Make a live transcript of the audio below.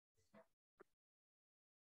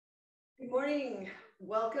morning.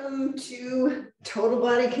 Welcome to Total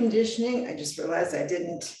Body Conditioning. I just realized I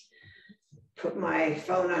didn't put my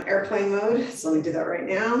phone on airplane mode, so let me do that right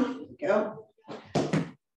now. There we go.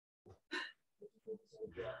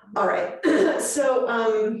 All right,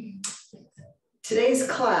 so today's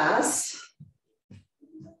class,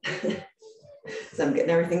 so I'm getting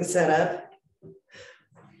everything set up.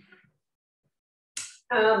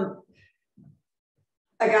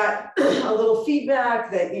 I got a little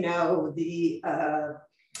feedback that, you know, the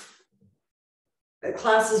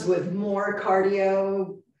classes with more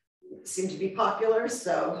cardio seem to be popular.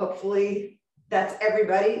 So hopefully that's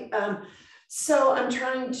everybody. So I'm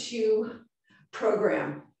trying to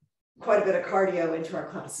program quite a bit of cardio into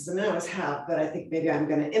our classes. I mean, I always have, but I think maybe I'm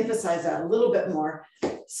going to emphasize that a little bit more.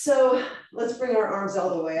 So let's bring our arms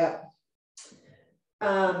all the way up.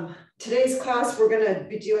 Today's class, we're going to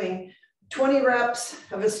be doing 20 reps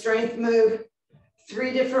of a strength move,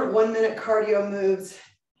 3 different 1-minute cardio moves,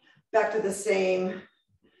 back to the same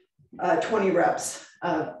 20 reps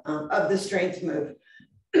of the strength move.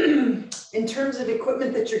 In terms of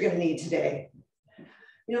equipment that you're going to need today,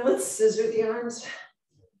 you know, let's scissor the arms.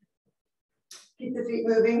 Keep the feet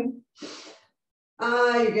moving.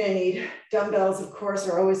 You're going to need dumbbells, of course,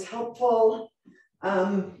 are always helpful.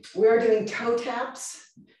 We are doing toe taps.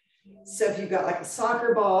 So if you've got like a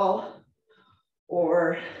soccer ball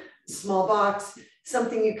or small box,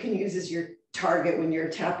 something you can use as your target when you're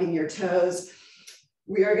tapping your toes.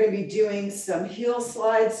 We are going to be doing some heel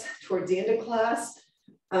slides towards the end of class.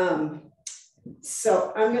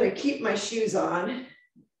 So I'm going to keep my shoes on.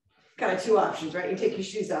 Kind of 2 options, right? You take your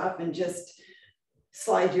shoes off and just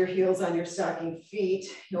slide your heels on your stocking feet.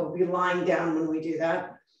 You'll be lying down when we do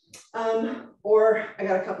that. Or I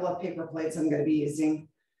got a couple of paper plates I'm going to be using.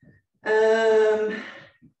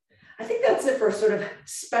 I think that's it for sort of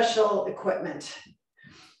special equipment.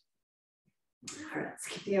 All right, let's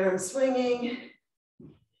keep the arms swinging.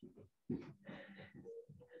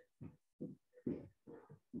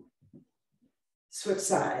 Switch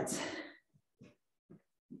sides.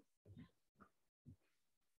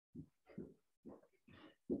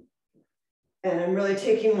 And I'm really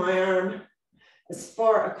taking my arm as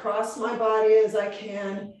far across my body as I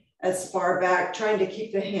can, as far back, trying to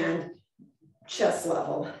keep the hand chest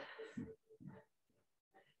level.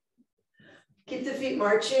 Keep the feet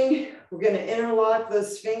marching. We're going to interlock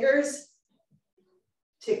those fingers.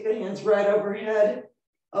 Take the hands right overhead,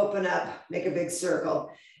 open up, make a big circle.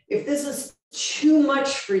 If this is too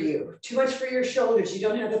much for you, too much for your shoulders, you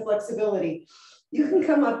don't have the flexibility, you can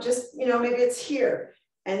come up just, you know, maybe it's here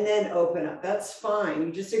and then open up. That's fine.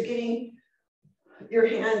 You just are getting your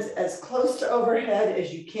hands as close to overhead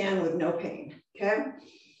as you can with no pain, okay?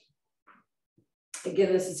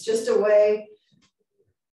 Again, this is just a way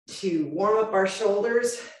to warm up our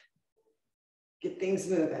shoulders, get things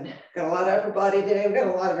moving. Got a lot of upper body today. We've got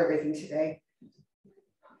a lot of everything today.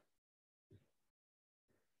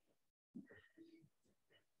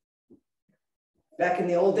 Back in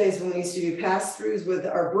the old days when we used to do pass-throughs with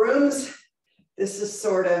our brooms, this is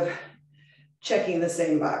sort of checking the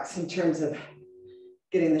same box in terms of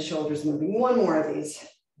getting the shoulders moving. 1 more of these.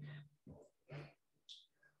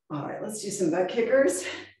 All right, let's do some butt kickers.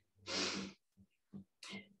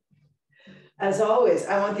 As always,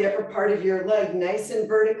 I want the upper part of your leg nice and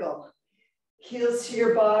vertical. Heels to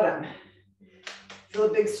your bottom. Feel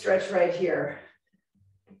a big stretch right here.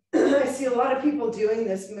 I see a lot of people doing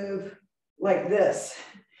this move like this.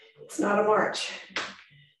 It's not a march.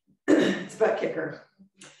 It's butt kicker.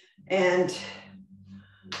 And,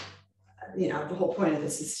 you know, the whole point of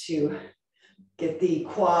this is to get the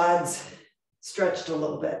quads stretched a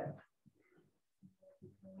little bit.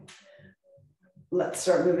 Let's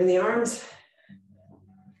start moving the arms.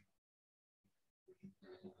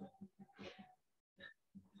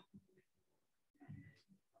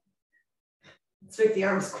 Let's make the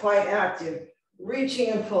arms quite active, reaching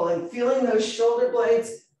and pulling, feeling those shoulder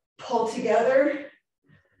blades pull together.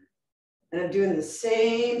 And I'm doing the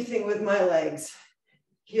same thing with my legs.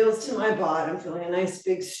 Heels to my bottom, feeling a nice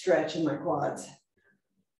big stretch in my quads.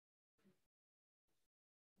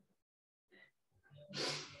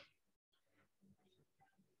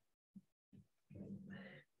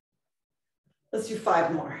 Let's do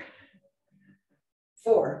 5 more.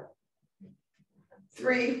 4,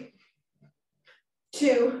 3,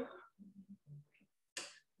 2,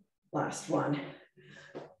 last one.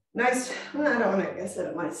 Nice, well, I don't want to, I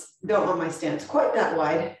said don't want my stance quite that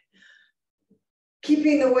wide.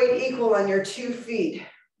 Keeping the weight equal on your 2 feet,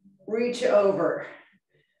 reach over.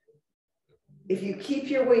 If you keep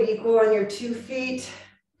your weight equal on your 2 feet,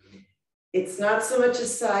 it's not so much a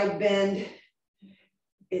side bend.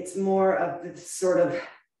 It's more of the sort of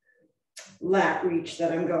lat reach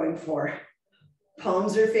that I'm going for.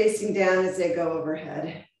 Palms are facing down as they go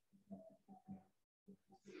overhead.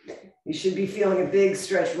 You should be feeling a big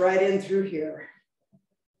stretch right in through here.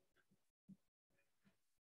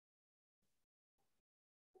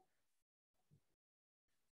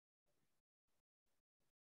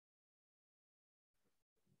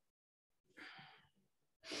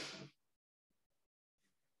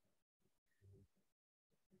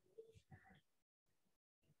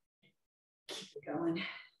 Keep it going.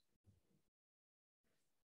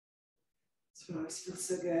 This one always feels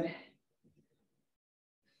so good.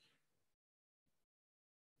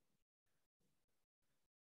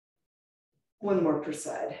 One more per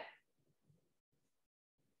side.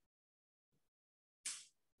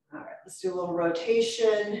 All right, let's do a little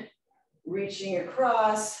rotation, reaching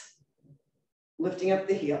across, lifting up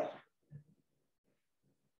the heel.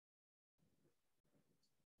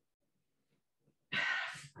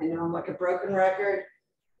 I know I'm like a broken record,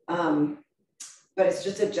 but it's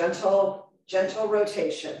just a gentle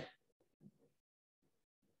rotation.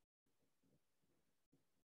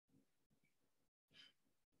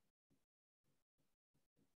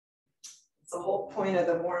 The whole point of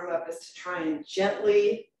the warm-up is to try and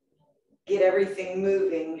gently get everything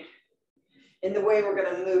moving in the way we're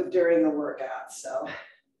going to move during the workout. So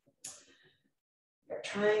we're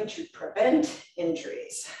trying to prevent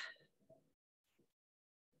injuries.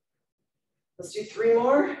 Let's do 3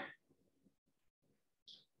 more.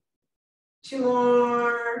 2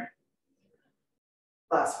 more.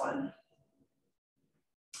 Last one.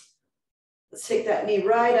 Let's take that knee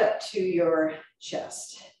right up to your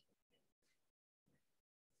chest.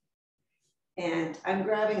 And I'm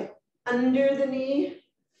grabbing under the knee.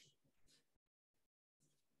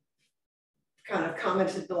 Kind of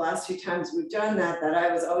commented the last 2 times we've done that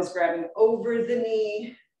I was always grabbing over the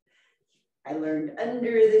knee. I learned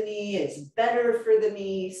under the knee is better for the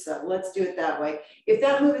knee, so let's do it that way. If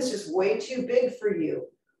that move is just way too big for you,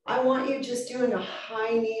 I want you just doing a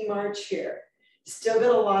high knee march here. Still get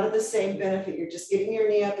a lot of the same benefit. You're just getting your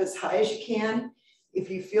knee up as high as you can. If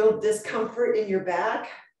you feel discomfort in your back,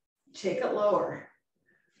 take it lower.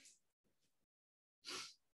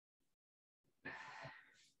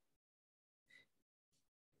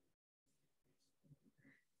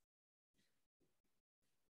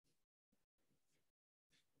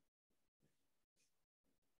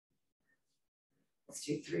 Let's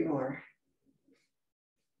do 3 more.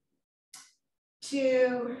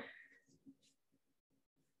 2.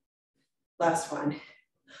 Last one.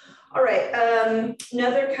 All right,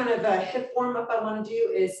 another kind of a hip warm up I want to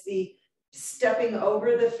do is the stepping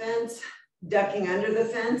over the fence, ducking under the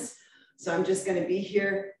fence. So I'm just going to be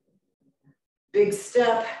here, big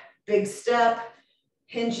step,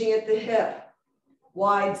 hinging at the hip,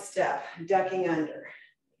 wide step, ducking under,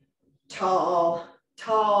 tall,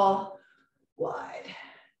 tall, wide.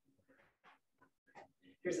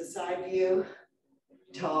 Here's a side view,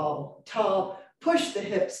 tall, tall, push the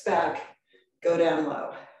hips back, go down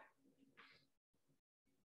low.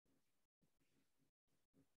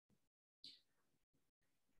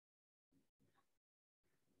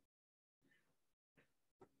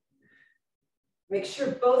 Make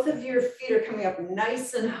sure both of your feet are coming up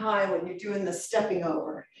nice and high when you're doing the stepping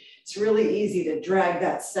over. It's really easy to drag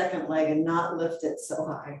that second leg and not lift it so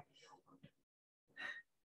high.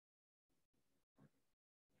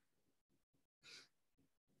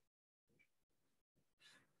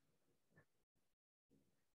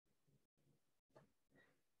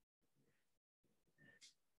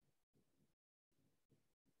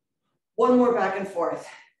 One more back and forth.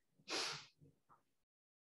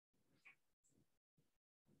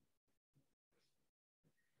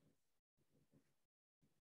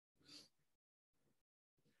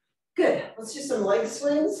 Good, let's do some leg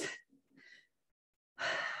swings.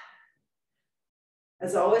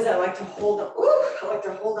 As always, I like to hold on. I like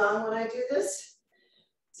to hold on when I do this,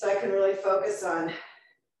 so I can really focus on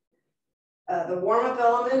the warm-up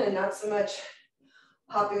element and not so much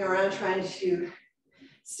hopping around trying to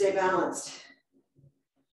stay balanced.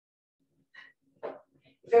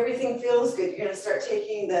 If everything feels good, you're going to start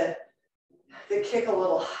taking the kick a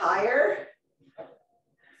little higher.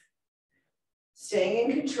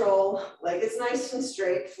 Staying in control, leg is nice and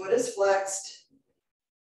straight, foot is flexed.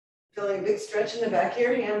 Feeling a big stretch in the back of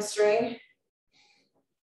your hamstring.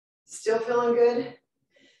 Still feeling good.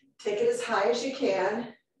 Take it as high as you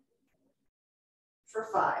can. For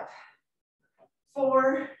 5,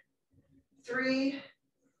 4, 3,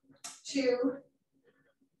 2,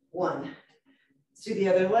 1. Let's do the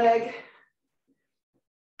other leg.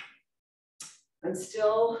 I'm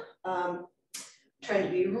still Trying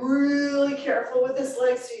to be really careful with this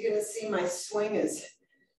leg, so you're gonna see my swing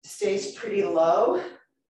stays pretty low.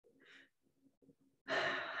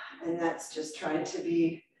 And that's just trying to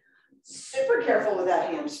be super careful with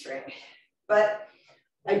that hamstring. But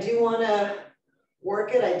I do wanna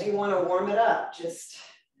work it, I do wanna warm it up, just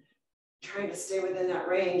trying to stay within that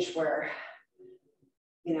range where,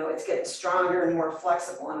 you know, it's getting stronger and more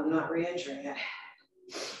flexible and I'm not re-injuring it.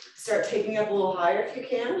 Start taking up a little higher if you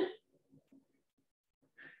can.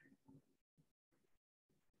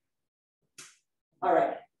 All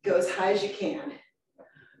right, go as high as you can.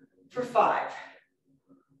 For 5,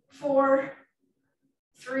 4,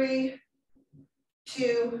 3,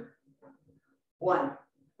 2, 1.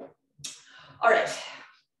 All right,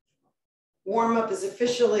 warm up is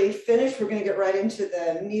officially finished. We're gonna get right into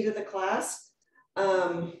the meat of the class.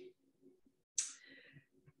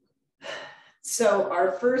 So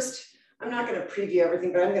our first, I'm not gonna preview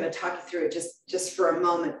everything, but I'm gonna talk you through it just for a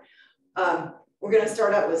moment. We're gonna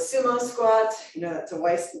start out with sumo squats. You know, that's a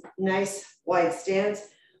nice wide stance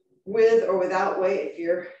with or without weight. If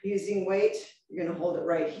you're using weight, you're gonna hold it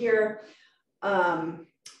right here.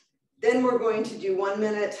 Then we're going to do 1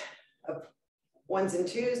 minute of 1s and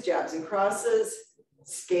 2s, jabs and crosses,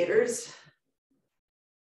 skaters,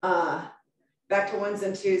 back to 1s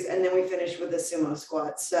and 2s, and then we finish with the sumo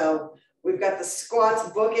squats. So we've got the squats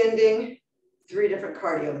bookending 3 different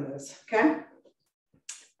cardio moves, okay?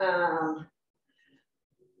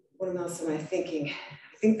 What else am I thinking?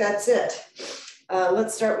 I think that's it.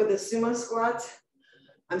 Let's start with the sumo squats.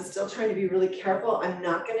 I'm still trying to be really careful. I'm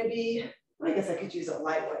not gonna be, I guess I could use a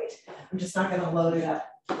lightweight. I'm just not gonna load it up.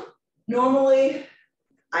 Normally,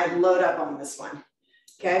 I load up on this one,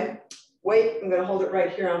 okay? Weight, I'm gonna hold it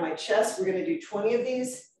right here on my chest. We're gonna do 20 of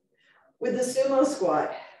these. With the sumo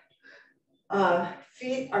squat,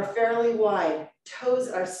 feet are fairly wide, toes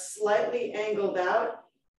are slightly angled out.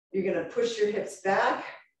 You're gonna push your hips back,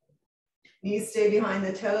 knees stay behind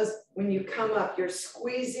the toes. When you come up, you're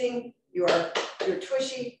squeezing your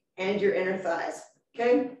tushy and your inner thighs,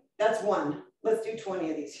 okay? That's 1. Let's do 20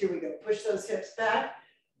 of these. Here we go. Push those hips back,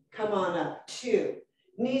 come on up. 2,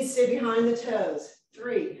 knees stay behind the toes.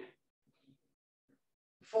 3,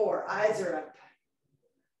 4, eyes are up.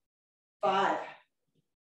 5,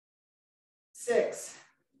 6,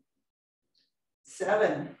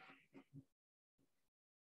 7,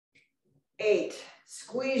 8,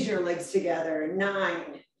 squeeze your legs together.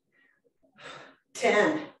 9,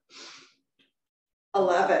 10,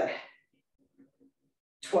 11,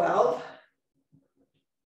 12,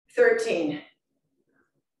 13,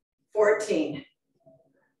 14,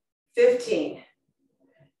 15,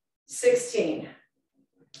 16,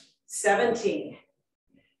 17,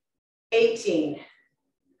 18,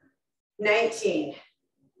 19,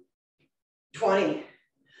 20.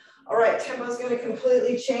 All right, tempo is going to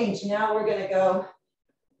completely change. Now we're going to go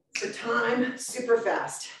for time super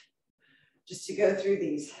fast. Just to go through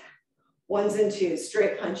these 1s and 2s,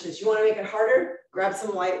 straight punches. You want to make it harder? Grab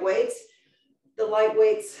some light weights. The light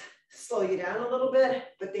weights slow you down a little bit,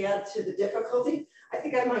 but they add to the difficulty. I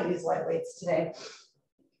think I might use light weights today.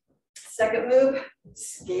 Second move,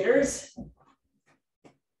 skaters.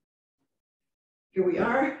 Here we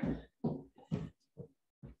are.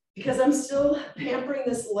 Because I'm still pampering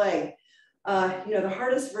this leg, you know, the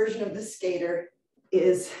hardest version of the skater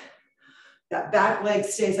is that back leg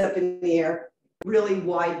stays up in the air, really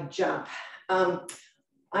wide jump.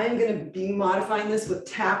 I'm going to be modifying this with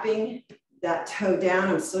tapping that toe down.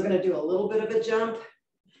 I'm still going to do a little bit of a jump.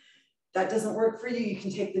 If that doesn't work for you, you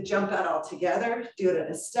can take the jump out altogether, do it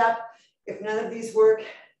in a step. If none of these work,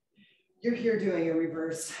 you're here doing a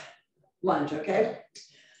reverse lunge, okay?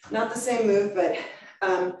 Not the same move, but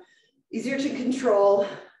easier to control, a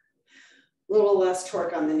little less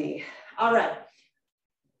torque on the knee. All right,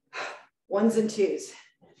 1s and 2s.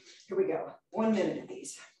 Here we go, 1 minute of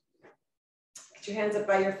these. Get your hands up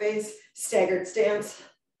by your face, staggered stance.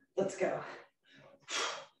 Let's go.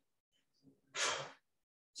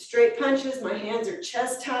 Straight punches, my hands are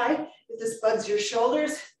chest high. If this bugs your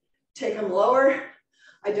shoulders, take them lower.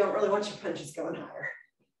 I don't really want your punches going higher.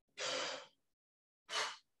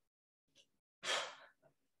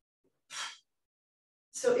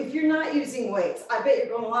 So if you're not using weights, I bet you're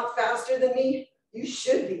going a lot faster than me. You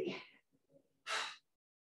should be.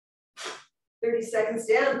 30 seconds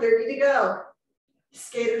down, 30 to go.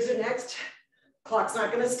 Skaters are next. Clock's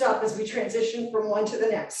not going to stop as we transition from one to the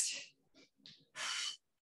next.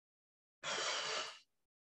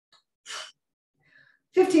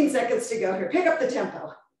 15 seconds to go here. Pick up the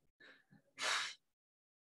tempo.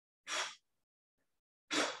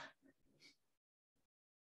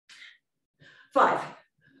 5,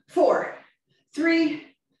 4, 3,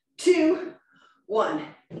 1.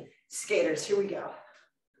 Skaters, here we go.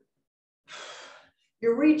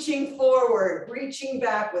 You're reaching forward, reaching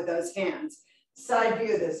back with those hands. Side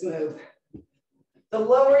view this move. The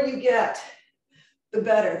lower you get, the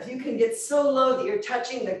better. If you can get so low that you're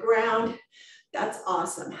touching the ground, that's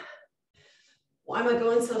awesome. Why am I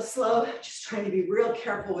going so slow? Just trying to be real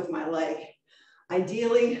careful with my leg.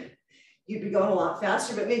 Ideally, you'd be going a lot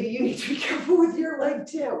faster, but maybe you need to be careful with your leg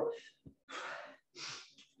too.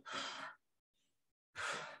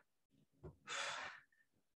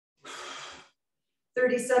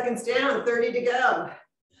 30 seconds down, 30 to go.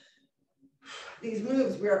 These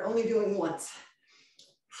moves we are only doing once.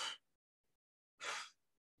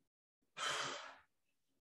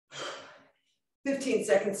 $15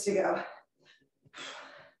 seconds to go.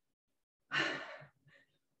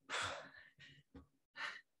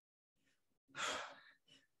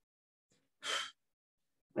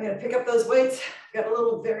 I'm gonna pick up those weights. Got a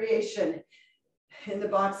little variation in the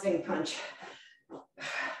boxing punch.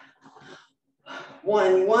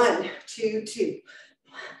 1, 1, 2, 2.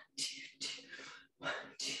 1, 2, 2. 1,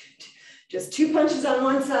 2, 2. Just 2 punches on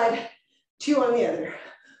one side, 2 on the other.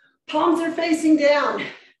 Palms are facing down,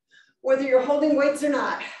 whether you're holding weights or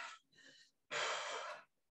not.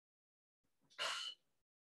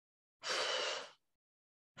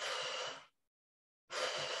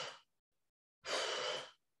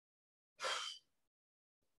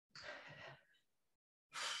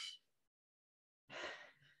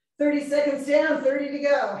 $30 seconds down, 30 to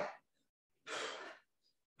go.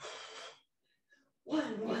 1,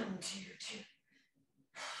 1, 2, 2.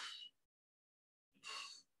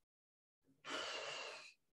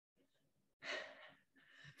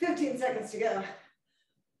 15 seconds to go.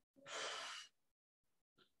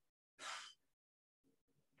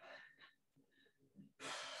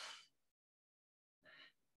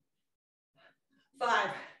 5,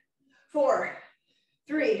 4,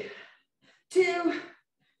 3, 2.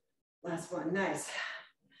 Last one, nice.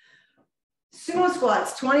 Sumo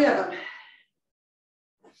squats, 20 of them.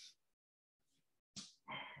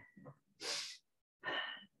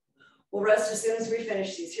 We'll rest as soon as we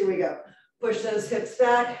finish these. Here we go. Push those hips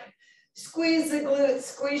back. Squeeze the glutes,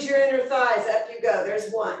 squeeze your inner thighs. Up you go. There's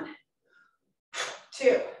 1,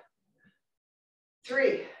 2,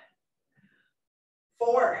 3,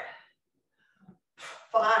 4,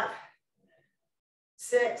 5,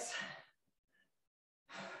 6,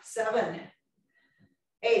 7,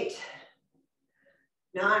 8,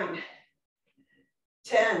 9,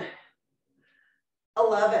 10,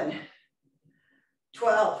 11,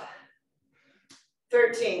 12,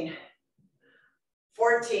 13,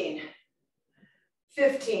 14,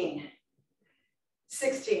 15,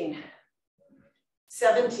 16,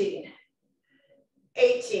 17,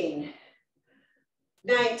 18,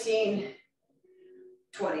 19,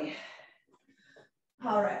 20.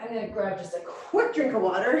 All right, I'm gonna grab just a quick drink of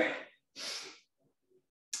water.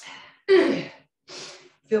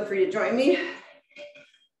 Feel free to join me.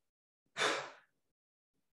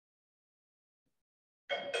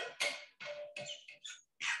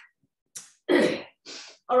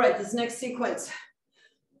 All right, this next sequence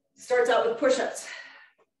starts out with push-ups.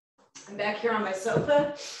 I'm back here on my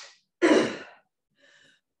sofa.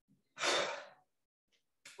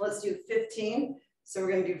 Let's do 15. So we're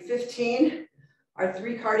gonna do 15, our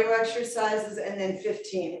 3 cardio exercises, and then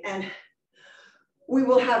 15. And we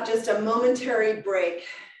will have just a momentary break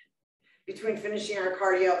between finishing our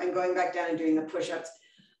cardio and going back down and doing the push-ups.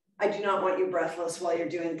 I do not want you breathless while you're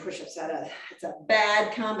doing push-ups. It's a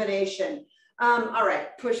bad combination. All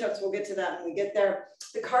right, push-ups, we'll get to that when we get there.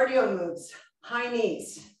 The cardio moves, high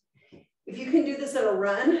knees. If you can do this at a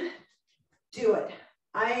run, do it.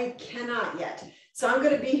 I cannot yet. So I'm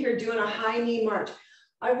gonna be here doing a high knee march.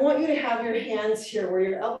 I want you to have your hands here where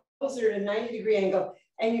your elbows are at a 90-degree angle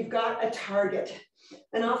and you've got a target.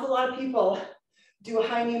 An awful lot of people do a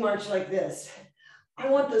high knee march like this. I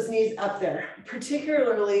want those knees up there,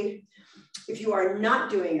 particularly if you are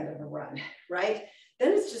not doing it at a run, right?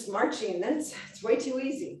 Then it's just marching, and then it's way too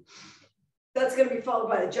easy. That's gonna be followed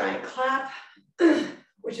by a giant clap,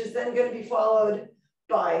 which is then gonna be followed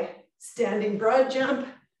by standing broad jump,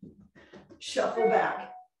 shuffle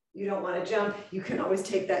back. You don't wanna jump, you can always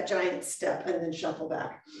take that giant step and then shuffle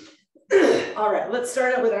back. All right, let's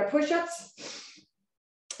start out with our push-ups.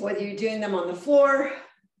 Whether you're doing them on the floor,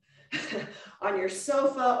 on your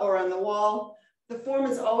sofa, or on the wall, the form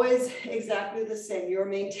is always exactly the same. You're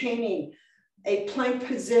maintaining a plank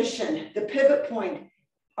position. The pivot point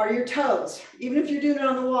are your toes. Even if you're doing it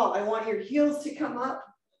on the wall, I want your heels to come up,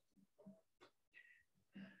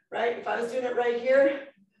 right? If I was doing it right here,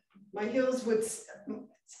 my heels would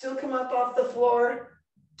still come up off the floor,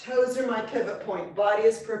 Toes are my pivot point. Body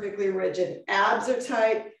is perfectly rigid. Abs are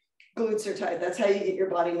tight, glutes are tight. That's how you get your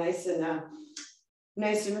body nice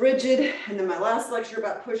and rigid. And then my last lecture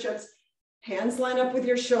about push-ups, hands line up with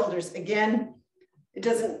your shoulders. Again,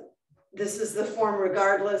 this is the form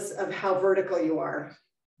regardless of how vertical you are.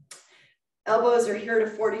 Elbows are here to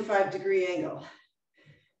 45-degree angle.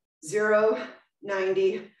 0,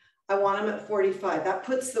 90. I want them at 45. That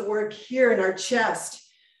puts the work here in our chest,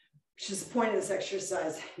 which is the point of this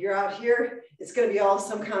exercise. You're out here, it's going to be all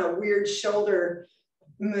some kind of weird shoulder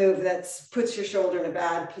move that puts your shoulder in a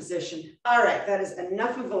bad position. All right, that is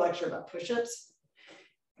enough of a lecture about push-ups.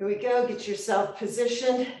 Here we go, get yourself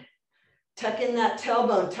positioned. Tuck in that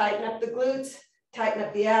tailbone, tighten up the glutes, tighten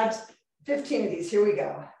up the abs. 15 of these, here we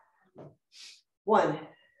go. 1,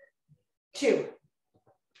 2,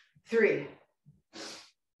 3,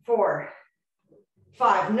 4,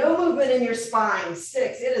 5. No movement in your spine.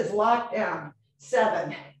 6, it is locked down.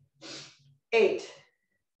 7, 8,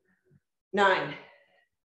 9,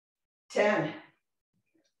 10,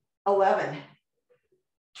 11,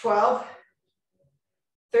 12,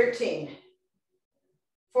 13,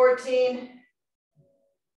 14,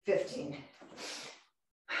 15.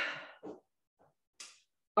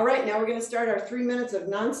 All right, now we're going to start our 3 minutes of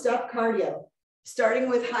nonstop cardio, starting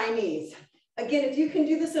with high knees. Again, if you can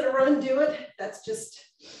do this at a run, do it. That's just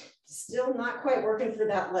still not quite working for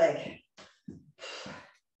that leg.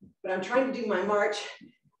 But I'm trying to do my march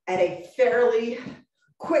at a fairly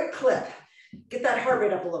quick clip. Get that heart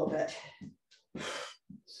rate up a little bit.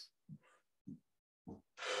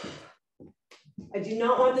 I do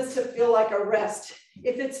not want this to feel like a rest.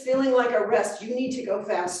 If it's feeling like a rest, you need to go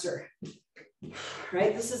faster.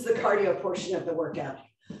 Right? This is the cardio portion of the workout.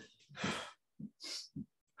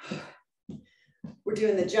 We're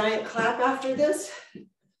doing the giant clap after this.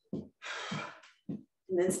 And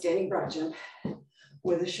then standing broad jump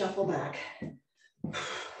with a shuffle back.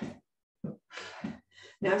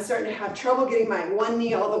 Now I'm starting to have trouble getting my one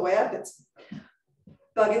knee all the way up. It's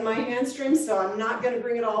bugging my hamstrings, so I'm not going to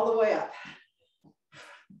bring it all the way up.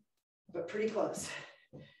 But pretty close.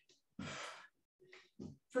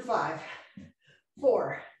 For 5,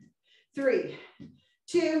 4, 3,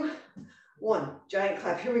 2, 1. Giant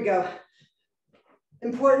clap. Here we go.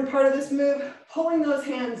 Important part of this move, pulling those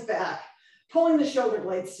hands back, pulling the shoulder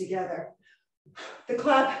blades together. The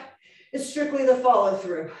clap is strictly the follow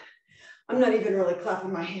through. I'm not even really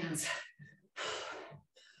clapping my hands.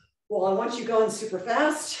 Well, I want you going super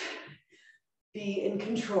fast. Be in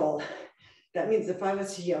control. That means if I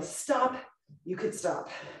was to yell stop, you could stop.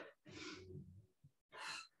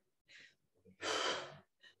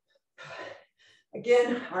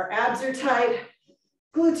 Again, our abs are tight,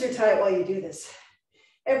 glutes are tight while you do this.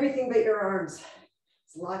 Everything but your arms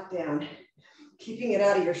is locked down. Keeping it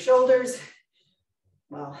out of your shoulders.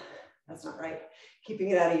 Well, that's not right.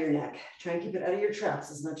 Keeping it out of your neck. Try and keep it out of your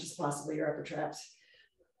traps as much as possible, your upper traps.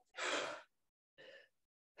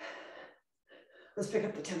 Let's pick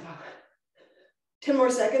up the tempo. 10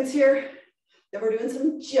 more seconds here. Then we're doing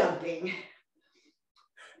some jumping.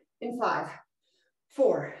 In 5,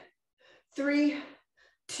 4, 3,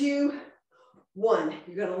 2, 1.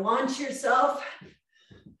 You're going to launch yourself.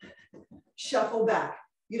 Shuffle back.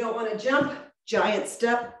 You don't want to jump. Giant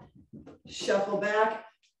step. Shuffle back.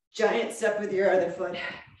 Giant step with your other foot.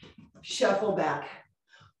 Shuffle back.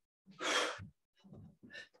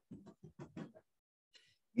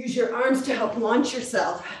 Use your arms to help launch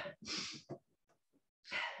yourself.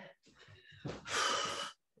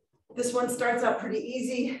 This one starts out pretty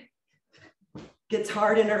easy, gets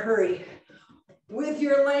hard in a hurry. With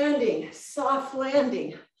your landing, soft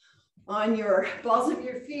landing on your balls of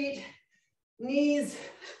your feet, knees,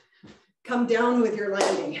 come down with your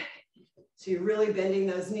landing. So you're really bending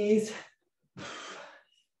those knees,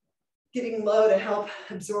 getting low to help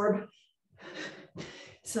absorb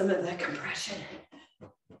some of that compression.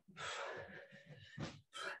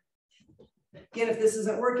 Again, if this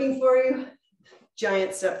isn't working for you,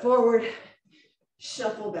 giant step forward,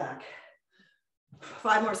 shuffle back.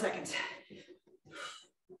 5 more seconds.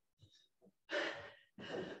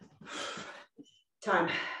 Time.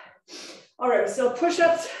 All right, so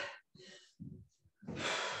push-ups.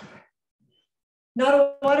 Not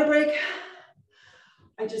a water break.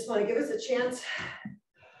 I just want to give us a chance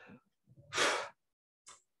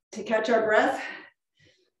to catch our breath.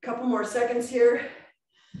 A couple more seconds here.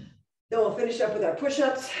 Then we'll finish up with our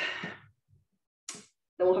push-ups.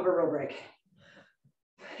 Then we'll have a real break.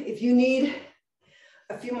 If you need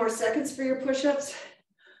a few more seconds for your push-ups,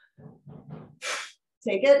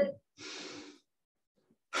 take it.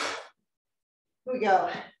 Here we go.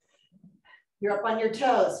 You're up on your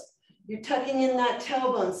toes. You're tucking in that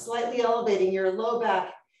tailbone, slightly elevating your low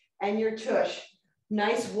back and your tush.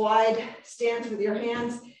 Nice wide stance with your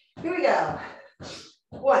hands. Here we go.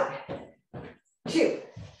 1, 2,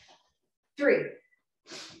 3,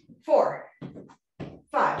 4,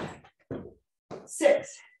 5,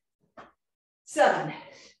 6, 7,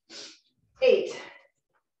 8,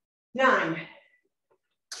 9,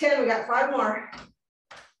 10. We got 5 more.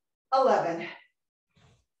 11,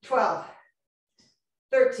 12,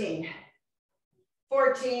 13,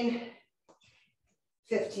 14,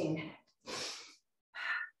 15.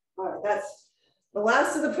 All right, that's the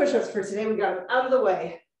last of the push-ups for today. We got them out of the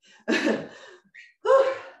way.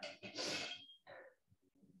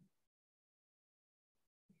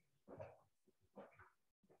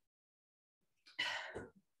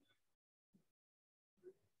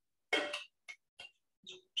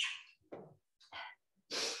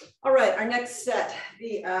 All right, our next set,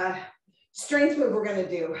 the strength move we're going to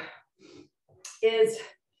do is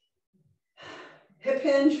hip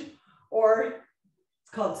hinge, or it's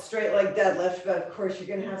called straight leg deadlift, but of course you're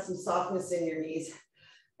going to have some softness in your knees.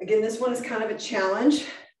 Again, this one is kind of a challenge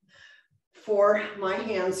for my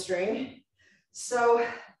hamstring. So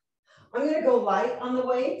I'm going to go light on the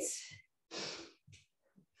weights,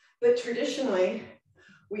 but traditionally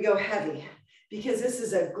we go heavy because this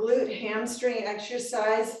is a glute hamstring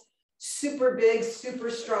exercise. Super big, super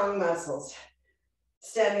strong muscles.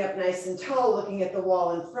 Standing up nice and tall, looking at the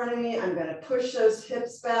wall in front of me. I'm going to push those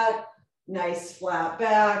hips back, nice flat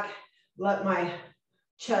back. Let my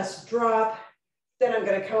chest drop. Then I'm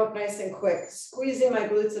going to come up nice and quick, squeezing my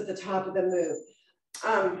glutes at the top of the move.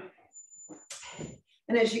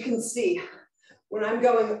 And as you can see, when I'm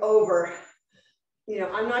going over,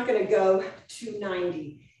 I'm not going to go to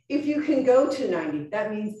 90. If you can go to 90, that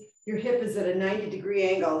means your hip is at a 90-degree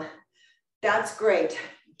angle. That's great.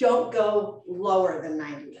 Don't go lower than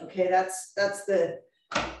 90, okay? That's the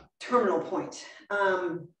terminal point.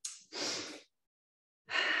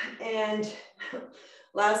 And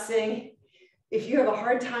last thing, if you have a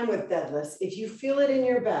hard time with deadlifts, if you feel it in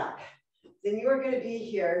your back, then you are going to be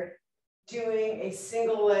here doing a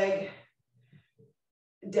single leg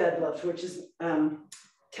deadlift, which is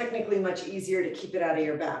technically much easier to keep it out of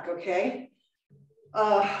your back, okay?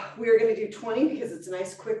 We are going to do 20 because it's a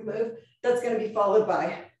nice quick move. That's going to be followed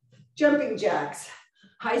by jumping jacks,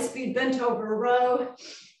 high speed bent over row,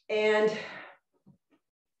 and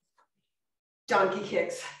donkey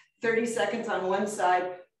kicks. 30 seconds on one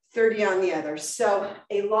side, 30 on the other. So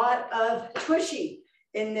a lot of tushy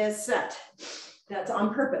in this set. That's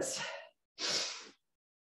on purpose.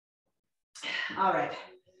 All right,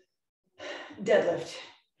 deadlift.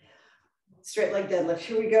 Straight leg deadlift,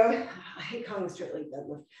 here we go. I hate calling it straight leg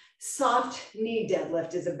deadlift. Soft knee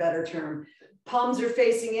deadlift is a better term. Palms are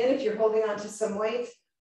facing in if you're holding on to some weights.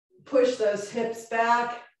 Push those hips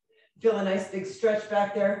back. Feel a nice big stretch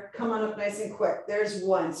back there. Come on up nice and quick. There's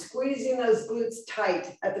 1, squeezing those glutes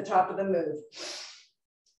tight at the top of the move.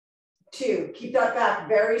 2, keep that back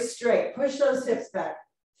very straight. Push those hips back.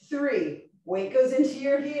 3, weight goes into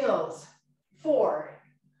your heels. 4,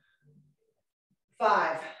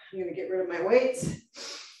 5, I'm going to get rid of my weights,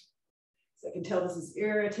 so I can tell this is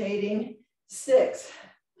irritating. 6,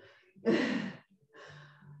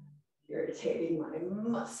 irritating my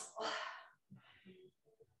muscle.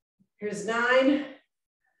 Here's 9,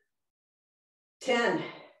 10,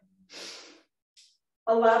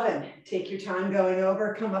 11, take your time going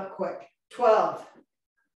over, come up quick. 12,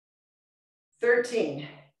 13,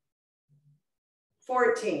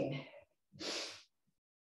 14,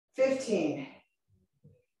 15,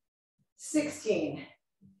 16,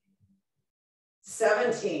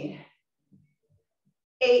 17,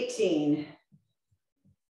 18,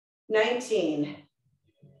 19,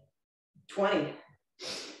 20.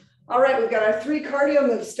 All right, we've got our 3 cardio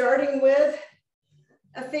moves, starting with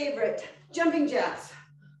a favorite, jumping jacks.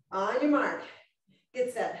 On your mark,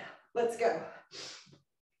 get set, let's go.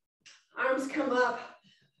 Arms come up,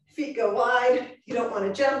 feet go wide. You don't want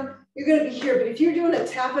to jump, you're going to be here, but if you're doing a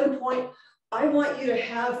tap-in point, I want you to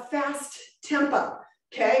have fast tempo,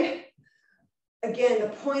 okay? Again, the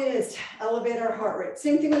point is to elevate our heart rate.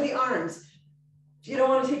 Same thing with the arms. If you don't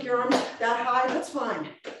want to take your arms that high, that's fine.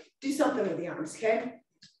 Do something with the arms, okay?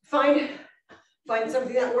 Find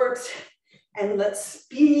something that works, and let's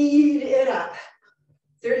speed it up.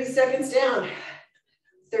 30 seconds down,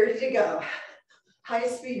 30 to go. High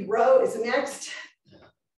speed row is next.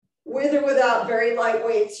 With or without very light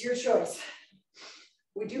weights, your choice.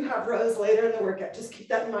 We do have rows later in the workout. Just keep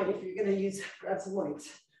that in mind if you're going to grab some weights.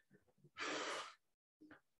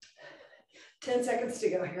 10 seconds to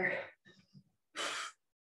go here.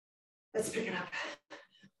 Let's pick it up.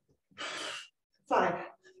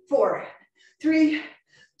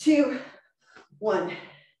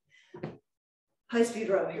 high-speed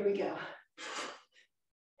row. Here we go.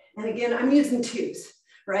 And again, I'm using 2s,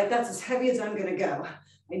 right? That's as heavy as I'm gonna go.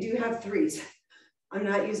 I do have 3s. I'm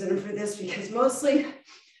not using them for this because mostly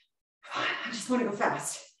I just wanna go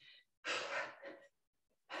fast.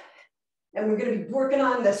 And we're gonna be working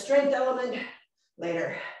on the strength element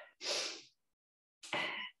later.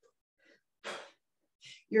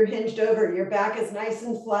 You're hinged over, your back is nice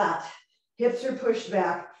and flat. Hips are pushed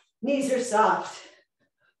back, knees are soft.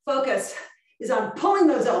 Focus is on pulling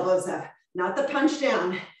those elbows up, not the punch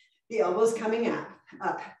down. The elbows coming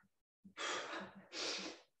up.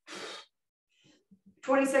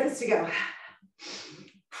 20 seconds to go.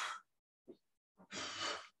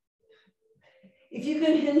 If you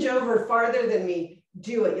can hinge over farther than me,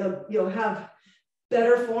 do it. You'll have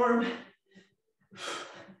better form.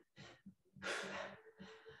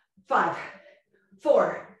 5,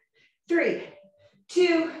 4, 3,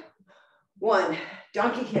 2, 1.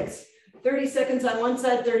 Donkey kicks. 30 seconds on one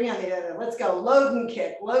side, 30 on the other. Let's go. Load and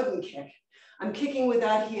kick, load and kick. I'm kicking with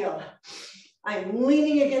that heel. I'm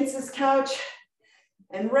leaning against this couch.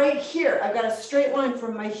 And right here, I've got a straight line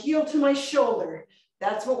from my heel to my shoulder.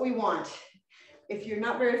 That's what we want. If you're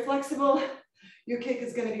not very flexible, your kick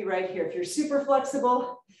is going to be right here. If you're super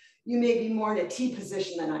flexible, you may be more in a T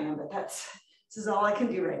position than I am, but this is all I can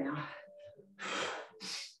do right now.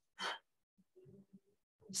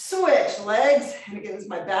 Switch legs, and again, this is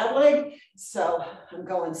my bad leg, so I'm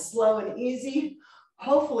going slow and easy.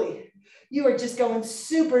 Hopefully, you are just going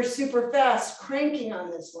super, super fast, cranking on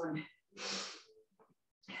this one.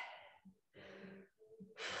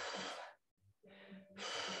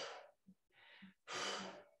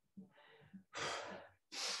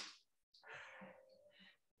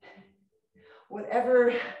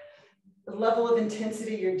 Whatever level of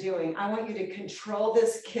intensity you're doing, I want you to control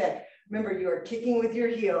this kick. Remember, you are kicking with your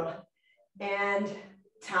heel, and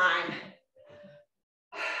time.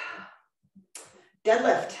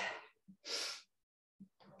 Deadlift.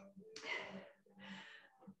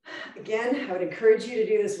 Again, I would encourage you to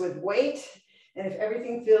do this with weight, and if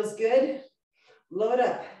everything feels good, load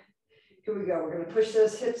up. Here we go. We're going to push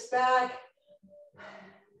those hips back.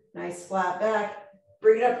 Nice flat back.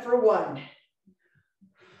 Bring it up for 1,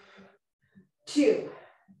 2,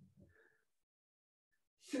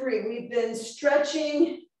 3. We've been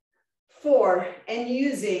stretching 4 and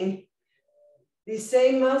using these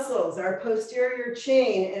same muscles, our posterior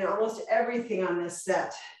chain, and almost everything on this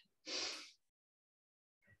set.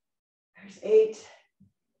 There's 8,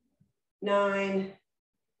 9,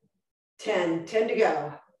 10. 10 to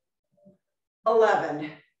go.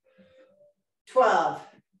 11, 12,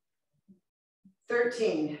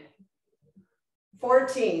 13,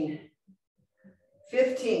 14,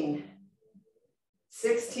 15,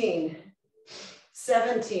 16,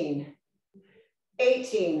 17,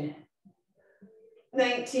 18,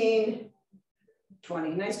 19, 20.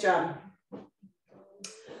 Nice job.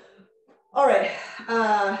 All right.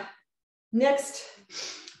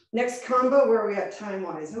 Next combo, where are we at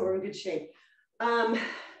time-wise? Oh, we're in good shape.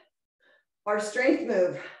 Our strength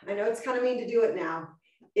move, I know it's kind of mean to do it now,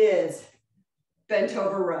 is bent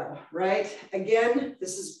over row, right? Again,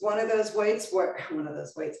 this is one of those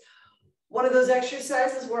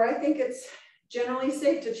exercises where I think it's generally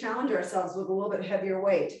safe to challenge ourselves with a little bit heavier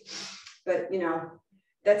weight. But, you know,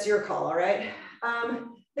 that's your call, all right?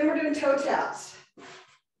 Then we're doing toe taps.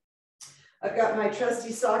 I've got my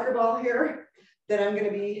trusty soccer ball here that I'm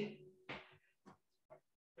going to be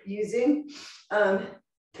using.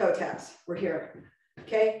 Toe taps, we're here,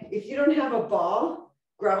 okay? If you don't have a ball,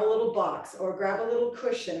 grab a little box or grab a little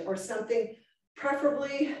cushion or something,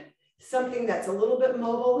 preferably something that's a little bit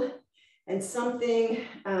mobile and something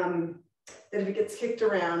that if it gets kicked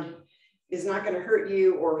around is not going to hurt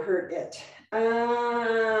you or hurt it.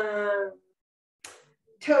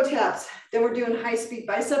 Toe taps, then we're doing high-speed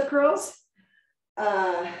bicep curls.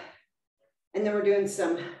 And then we're doing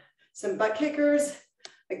some butt kickers.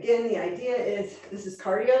 Again, the idea is this is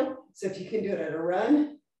cardio. So if you can do it at a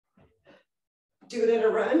run, do it at a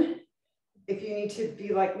run. If you need to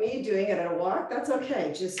be like me, doing it at a walk, that's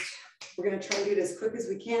okay. Just, we're going to try and do it as quick as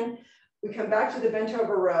we can. We come back to the bent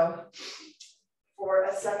over row for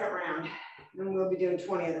a second round, and we'll be doing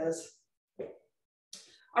 20 of those.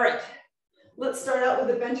 All right, let's start out with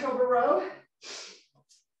the bent over row.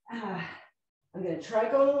 I'm going to try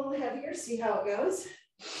going a little heavier, see how it goes.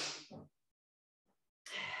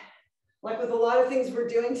 Like with a lot of things we're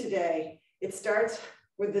doing today, it starts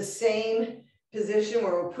with the same position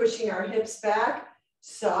where we're pushing our hips back,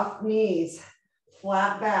 soft knees,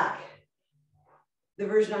 flat back. The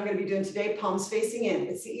version I'm going to be doing today, palms facing in.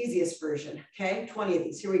 It's the easiest version, okay? 20 of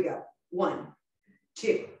these. Here we go. 1,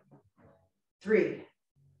 2, 3,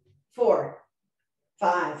 4,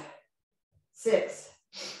 5, 6,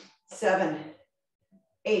 7,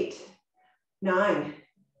 8, 9,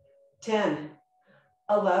 10,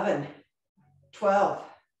 11, 12,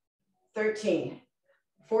 13,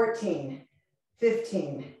 14,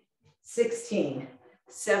 15, 16,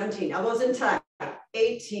 17, elbows in touch,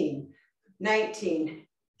 18, 19,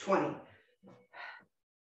 20.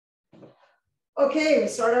 Okay, we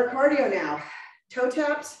start our cardio now. Toe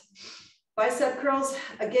taps, bicep curls.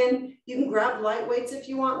 Again, you can grab light weights if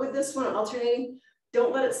you want with this one, alternating.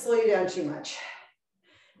 Don't let it slow you down too much.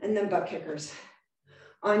 And then butt kickers.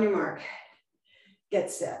 On your mark, get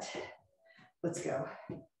set. Let's go.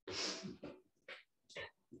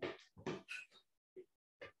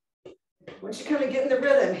 Once you kind of get in the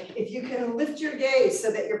rhythm, if you can lift your gaze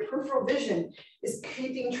so that your peripheral vision is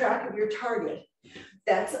keeping track of your target,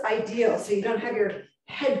 that's ideal. So you don't have your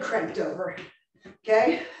head cranked over,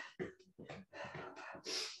 okay?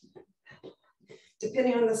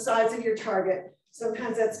 Depending on the size of your target,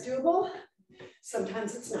 sometimes that's doable,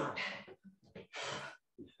 sometimes it's not.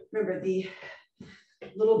 Remember, the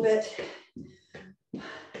little bit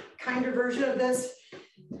kinder version of this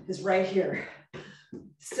is right here.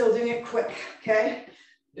 Still doing it quick, okay?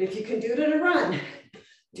 But if you can do it at a run,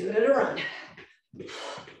 do it at a run.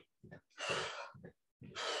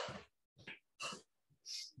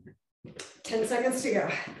 Ten seconds to go.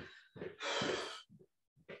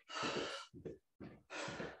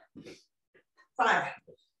 5,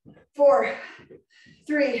 4,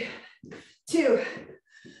 3, 2.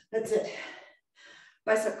 That's it.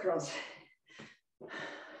 Bicep curls.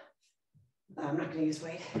 I'm not going to use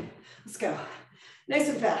weight. Let's go. Nice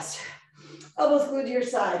and fast. Elbows glued to your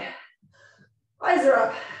side. Eyes are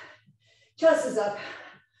up. Chest is up.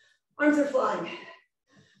 Arms are flying.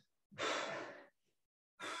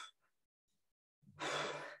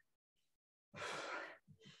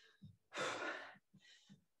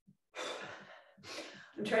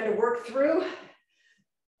 I'm trying to work through.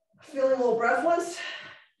 Feeling a little breathless.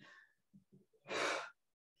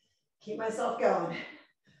 Keep myself going.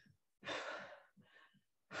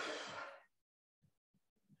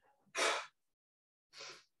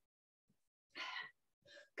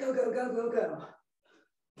 Go, go, go, go, go.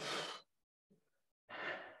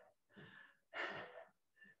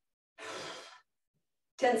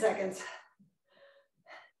 Ten seconds.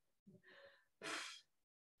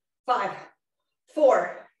 5,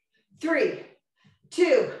 4, 3,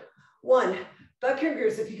 2, 1. Butt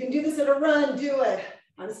kickers. If you can do this at a run, do it.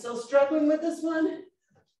 I'm still struggling with this one.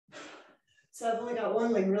 So I've only got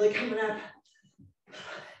one leg really coming up.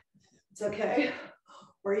 It's okay.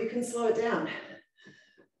 Or you can slow it down.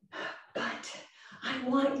 But I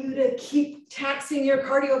want you to keep taxing your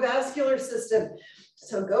cardiovascular system.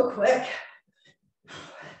 So go quick.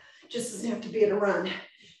 Just doesn't have to be at a run.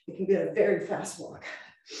 It can be at a very fast walk.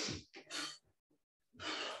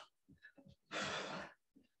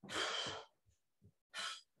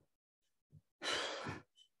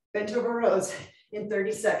 Bent over rows in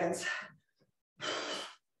 30 seconds.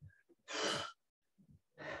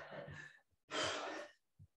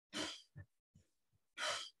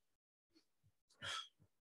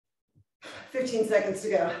 $15 seconds to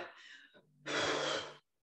go.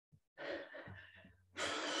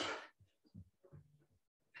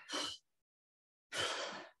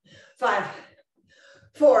 5,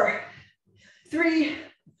 4, 3,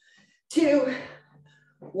 2,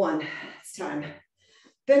 1. It's time.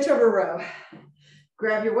 Bent over row.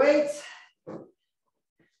 Grab your weights.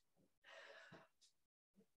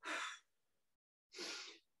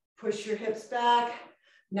 Push your hips back.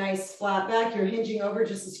 Nice flat back. You're hinging over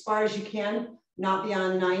just as far as you can, not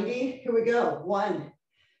beyond 90. Here we go. 1,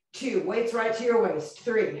 2. Weights right to your waist.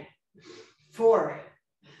 3, 4,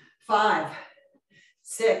 5,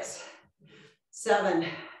 6, 7,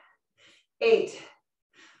 8,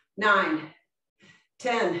 9,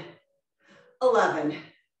 10, 11,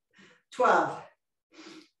 12,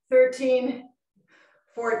 13,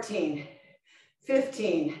 14,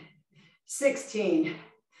 15, 16,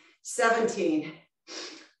 17,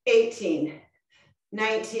 18,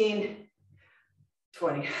 19,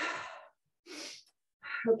 20.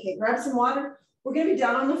 Okay, grab some water. We're going to be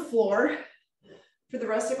down on the floor for the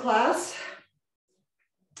rest of class,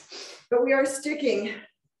 but we are sticking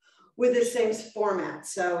with the same format.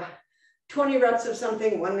 So 20 reps of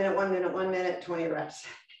something, 1 minute, 1 minute, 1 minute, 20 reps.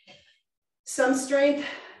 Some strength,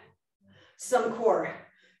 some core.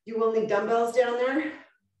 You will need dumbbells down there.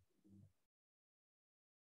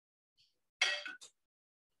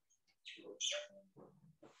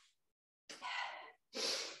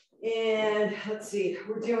 And let's see,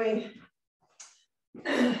 we're doing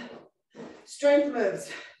Strength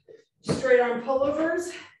moves, straight arm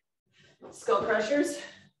pullovers, skull crushers.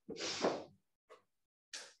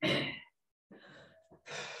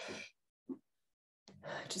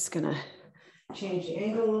 Just gonna change the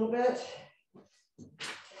angle a little bit.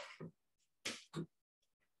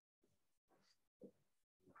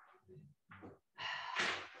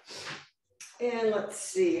 And let's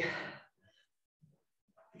see.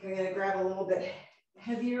 I'm gonna grab a little bit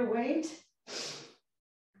heavier weight.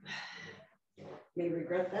 May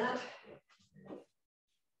regret that.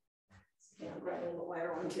 Yeah, I'm grabbing a little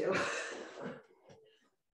lighter one too.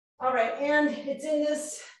 All right, and it's in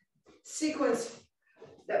this sequence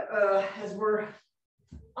that as we're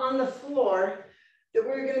on the floor that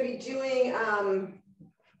we're going to be doing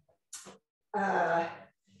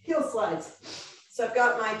heel slides. So I've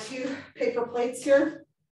got my 2 paper plates here.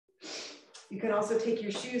 You can also take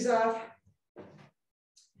your shoes off.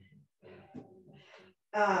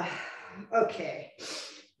 Okay.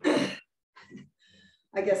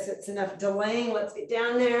 I guess it's enough delaying. Let's get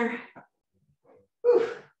down there. Whew.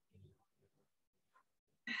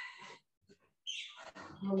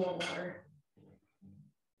 A little more water.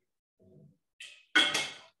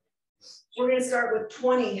 We're going to start with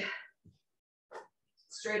 20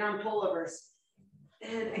 straight arm pullovers.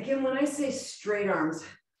 And again, when I say straight arms,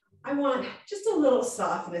 I want just a little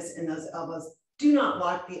softness in those elbows. Do not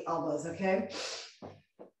lock the elbows, okay?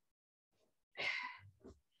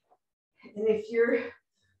 And if you're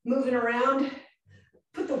moving around,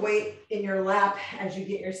 put the weight in your lap as you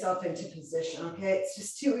get yourself into position, okay? It's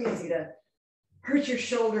just too easy to hurt your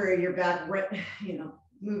shoulder or your back, you know,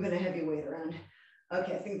 moving a heavy weight around.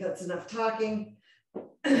 Okay, I think that's enough talking.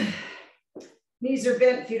 Knees are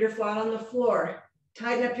bent, feet are flat on the floor.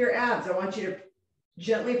 Tighten up your abs. I want you to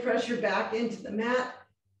gently press your back into the mat.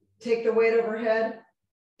 Take the weight overhead,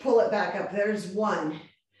 pull it back up. There's 1.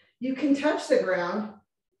 You can touch the ground.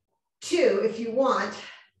 2, if you want.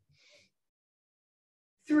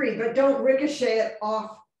 3, but don't ricochet it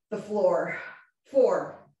off the floor.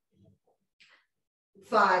 4.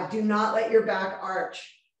 5, do not let your back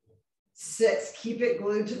arch. 6, keep it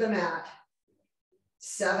glued to the mat.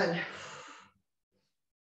 7,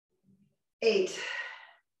 8,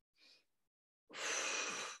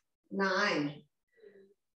 9,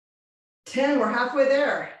 10, we're halfway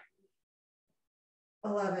there.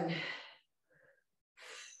 11,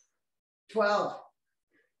 12,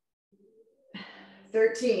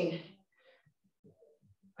 13,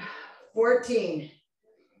 14,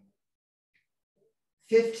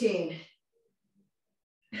 15,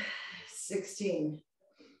 16,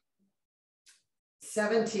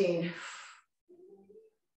 17,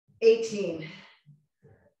 18,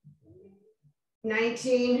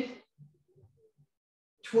 19,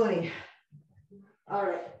 20. All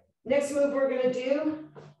right, next move we're gonna do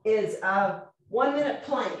is a 1-minute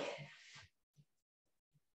plank.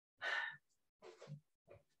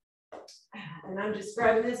 And I'm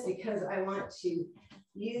describing this because I want to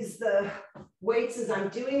use the weights as I'm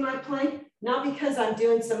doing my plank, not because I'm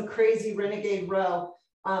doing some crazy renegade row,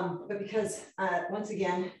 but because once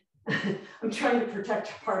again, I'm trying to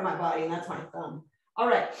protect part of my body, and that's my thumb. All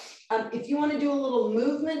right, if you want to do a little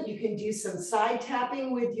movement, you can do some side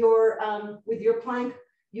tapping with your plank.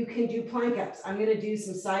 You can do plank ups. I'm going to do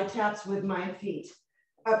some side taps with my feet.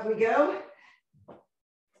 Up we go,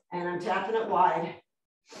 and I'm tapping it wide.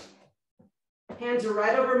 Hands are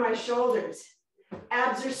right over my shoulders.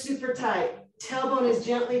 Abs are super tight. Tailbone is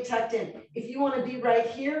gently tucked in. If you want to be right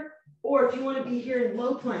here, or if you want to be here in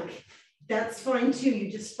low plank, that's fine too. You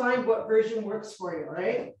just find what version works for you,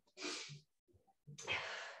 right?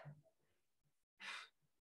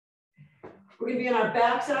 We're going to be on our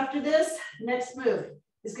backs after this. Next move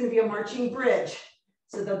is going to be a marching bridge.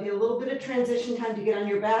 So there'll be a little bit of transition time to get on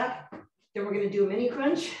your back. Then we're going to do a mini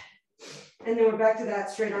crunch. And then we're back to that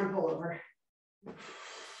straight arm pullover.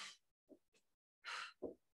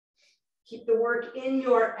 Keep the work in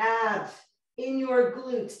your abs, in your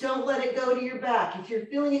glutes. Don't let it go to your back. If you're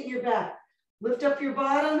feeling it in your back, lift up your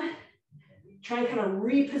bottom. Try and kind of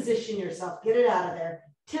reposition yourself. Get it out of there.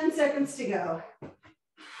 10 seconds to go.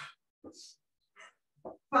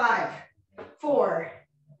 5, 4,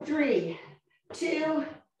 3, 2,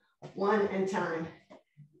 1, and time.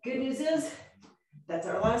 Good news is that's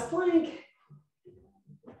our last plank.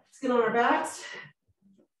 Let's get on our backs.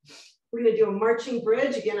 We're going to do a marching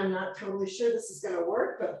bridge. Again, I'm not totally sure this is going to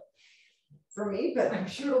work, but for me, but I'm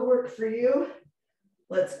sure it'll work for you.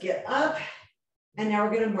 Let's get up, and now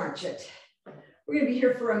we're going to march it. We're going to be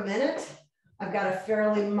here for a minute. I've got a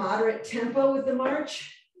fairly moderate tempo with the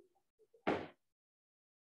march.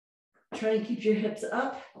 Try and keep your hips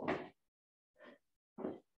up.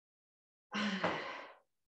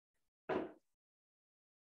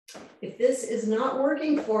 If this is not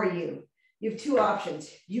working for you, you have two options.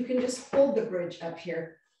 You can just hold the bridge up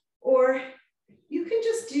here, or you can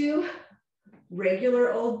just do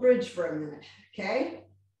regular old bridge for a minute, okay?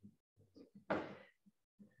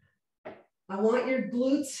 I want your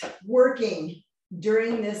glutes working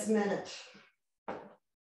during this minute.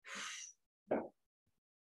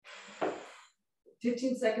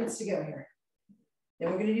 15 seconds to go here.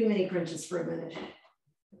 Then we're gonna do mini crunches for a minute.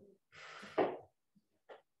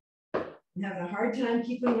 I'm having a hard time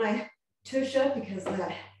keeping my tush up because of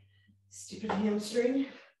that stupid hamstring.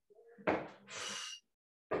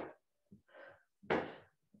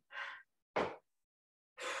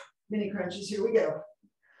 Mini crunches, here we go.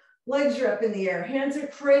 Legs are up in the air, hands are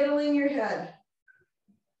cradling your head.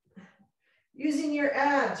 Using your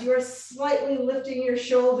abs, you are slightly lifting your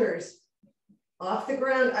shoulders off the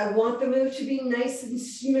ground. I want the move to be nice and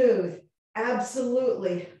smooth.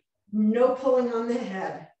 Absolutely. No pulling on the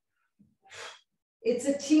head. It's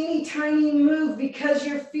a teeny tiny move because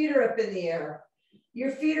your feet are up in the air.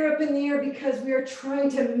 Your feet are up in the air because we are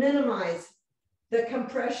trying to minimize the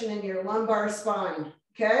compression in your lumbar spine,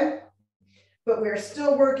 okay? But we're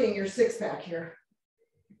still working your six pack here.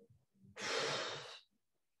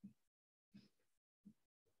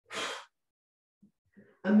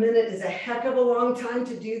 A minute is a heck of a long time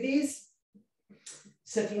to do these.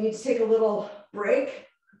 So if you need to take a little break,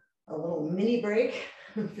 a little mini break,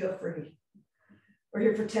 feel free. We're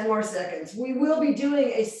here for 10 more seconds. We will be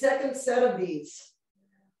doing a second set of these.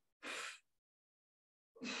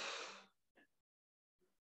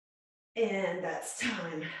 And that's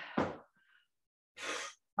time.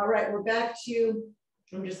 All right, we're back to,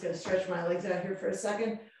 I'm just gonna stretch my legs out here for a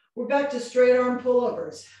second. We're back to straight arm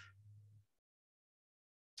pullovers.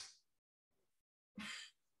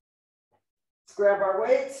 Let's grab our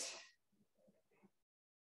weights.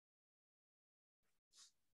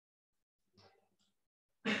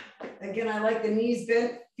 Again, I like the knees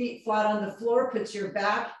bent, feet flat on the floor, puts your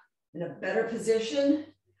back in a better position.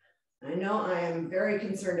 I know I am very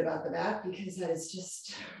concerned about the back because that is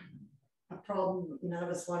just a problem none of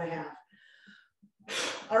us want to have.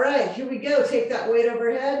 All right, here we go. Take that weight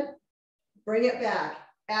overhead, bring it back.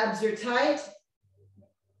 Abs are tight.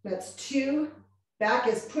 That's 2. Back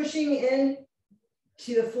is pushing in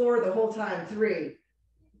to the floor the whole time. 3,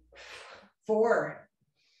 4,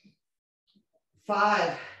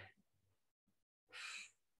 5,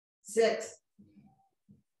 6,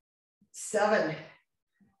 7,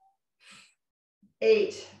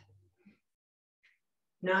 8,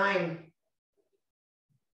 9,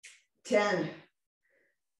 10,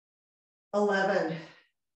 11,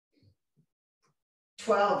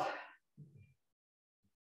 12,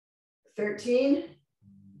 13,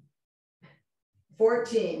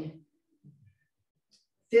 14,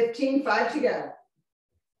 15, 5 to go,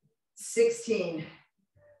 16,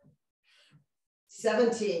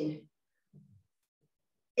 17,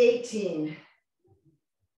 18,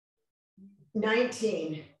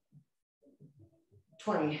 19,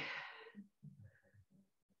 20.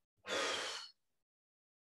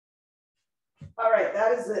 All right,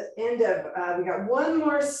 that is the end of, we got one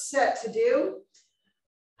more set to do.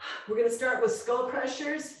 We're gonna start with skull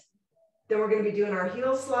crushers. Then we're gonna be doing our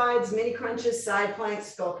heel slides, mini crunches, side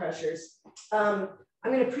planks, skull crushers. I'm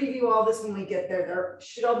gonna preview all this when we get there. They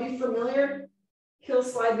should all be familiar. Heel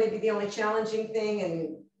slide may be the only challenging thing,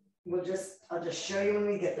 and I'll just show you when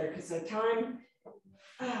we get there because the time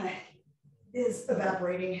is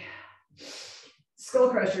evaporating. Skull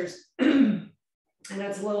crushers. I know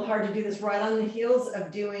it's a little hard to do this right on the heels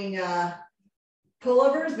of doing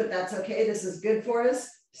pullovers, but that's okay. This is good for us.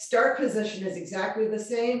 Start position is exactly the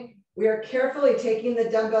same. We are carefully taking the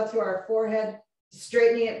dumbbell to our forehead,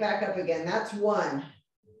 straightening it back up again. That's 1.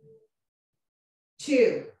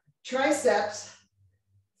 2, triceps.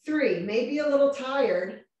 3, maybe a little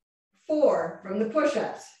tired. 4, from the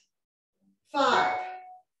push-ups. 5,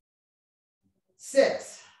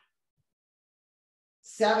 6,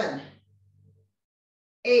 7,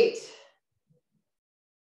 8,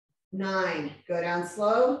 9, go down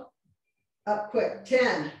slow, up quick,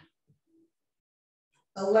 10,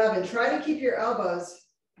 11, try to keep your elbows,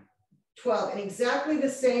 12, in exactly the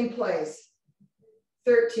same place,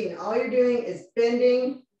 13, all you're doing is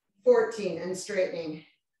bending, 14, and straightening,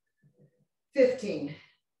 15,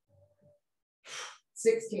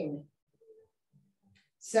 16,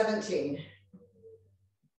 17,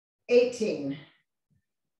 18,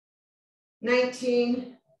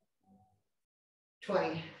 19,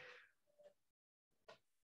 20.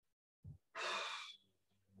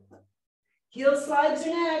 Heel slides are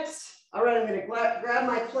next. All right, I'm gonna grab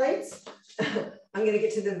my plates. I'm gonna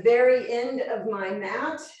get to the very end of my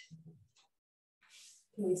mat.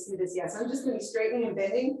 Can you see this? Yes, I'm just gonna be straightening and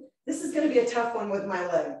bending. This is gonna be a tough one with my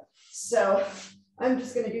leg. So I'm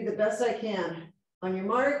just gonna do the best I can. On your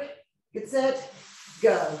mark, get set,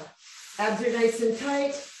 go. Abs are nice and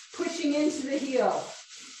tight, pushing into the heel.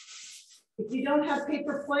 If you don't have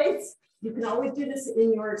paper plates, you can always do this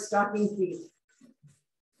in your stocking feet.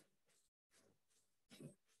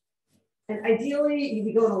 And ideally, you'd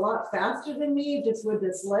be going a lot faster than me just with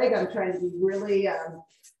this leg. I'm trying to be really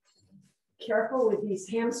careful with these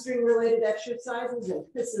hamstring related exercises. And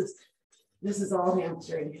this is all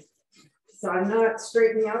hamstring. So I'm not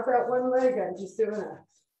straightening out that one leg. I'm just doing a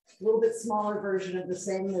little bit smaller version of the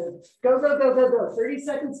same move. Go, go, go, go, go. 30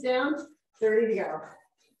 seconds down, 30 to go.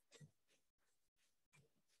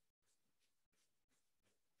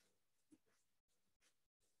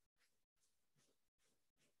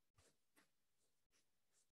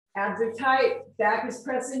 Abs are tight, back is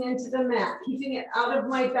pressing into the mat, keeping it out of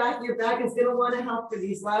my back. Your back is gonna wanna help for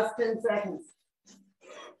these last 10 seconds.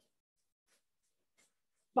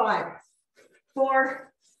 5,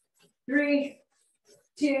 4, 3,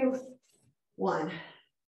 2, 1. All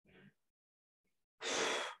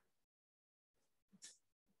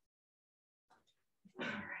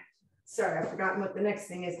right. Sorry, I've forgotten what the next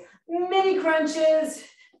thing is. Mini crunches.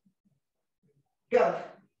 Go.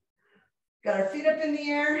 Got our feet up in the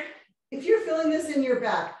air. If you're feeling this in your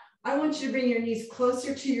back, I want you to bring your knees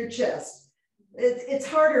closer to your chest. It's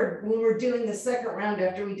harder when we're doing the second round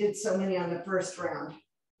after we did so many on the first round.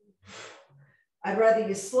 I'd rather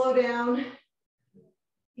you slow down,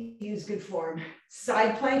 use good form.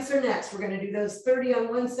 Side planks are next. We're gonna do those 30 on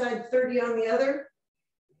one side, 30 on the other.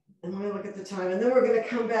 And let me look at the time. And then we're gonna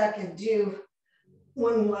come back and do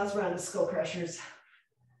one last round of skull crushers.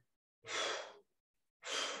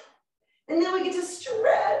 And then we get to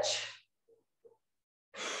stretch.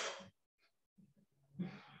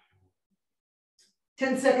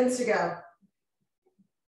 Ten seconds to go.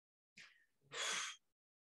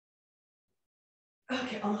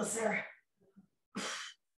 Okay, almost there.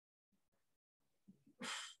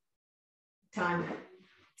 Time.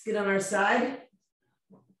 Let's get on our side.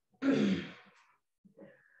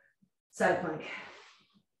 Side plank.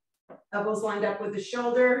 Elbows lined up with the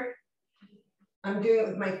shoulder. I'm doing it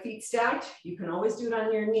with my feet stacked. You can always do it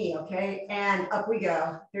on your knee, okay? And up we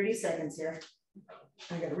go. 30 seconds here.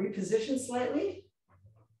 I gotta reposition slightly.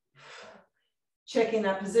 Checking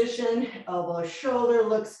that position. Elbow, shoulder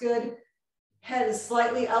looks good. Head is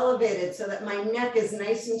slightly elevated so that my neck is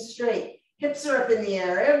nice and straight. Hips are up in the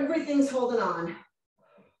air. Everything's holding on.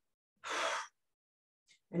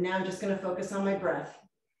 And now I'm just gonna focus on my breath.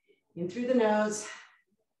 In through the nose,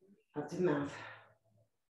 out to the mouth.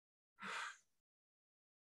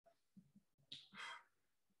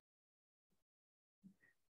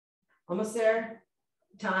 Almost there.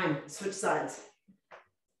 Time. Switch sides.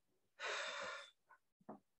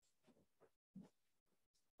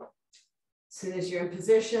 As soon as you're in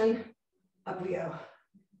position, up we go.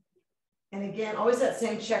 And again, always that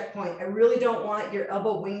same checkpoint. I really don't want your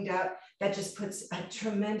elbow winged out. That just puts a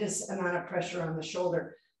tremendous amount of pressure on the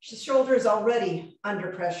shoulder. The shoulder is already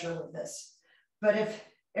under pressure with this. But if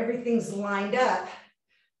everything's lined up,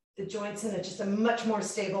 the joint's in just a much more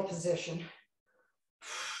stable position.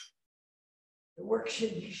 The work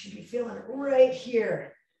you should be feeling it right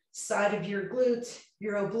here, side of your glutes,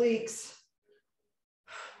 your obliques.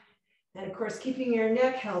 And of course, keeping your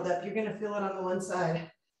neck held up, you're gonna feel it on the one side,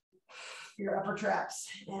 your upper traps,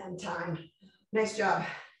 and time. Nice job.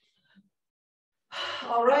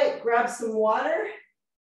 All right, grab some water.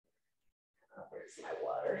 Oh, where's my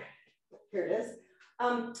water? Here it is.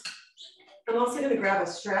 I'm also gonna grab a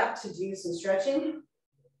strap to do some stretching.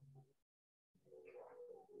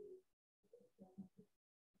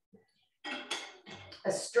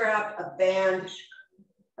 A strap, a band,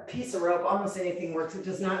 a piece of rope, almost anything works. It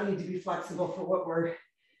does not need to be flexible for what we're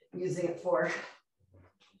using it for.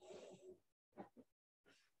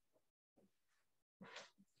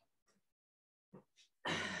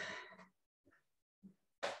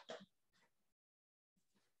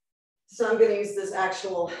 So I'm going to use this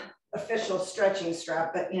actual official stretching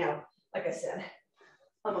strap, but you know, like I said,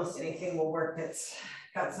 almost anything will work that's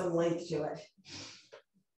got some length to it.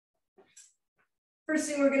 First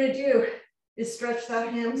thing we're going to do is stretch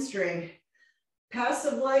that hamstring.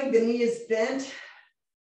 Passive leg, the knee is bent,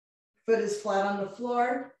 foot is flat on the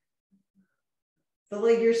floor. The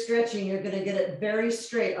leg you're stretching, you're going to get it very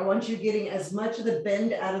straight. I want you getting as much of the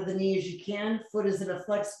bend out of the knee as you can. Foot is in a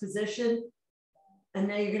flexed position. And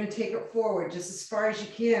now you're going to take it forward just as far as you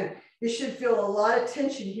can. You should feel a lot of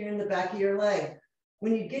tension here in the back of your leg.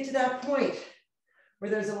 When you get to that point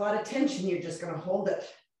where there's a lot of tension, you're just going to hold it.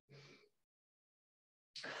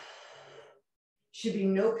 Should be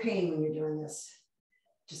no pain when you're doing this.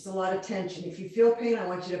 Just a lot of tension. If you feel pain, I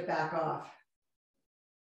want you to back off.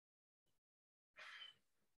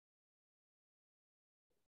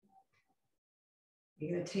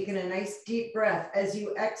 You're going to take in a nice deep breath. As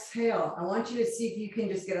you exhale, I want you to see if you can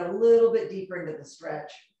just get a little bit deeper into the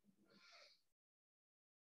stretch.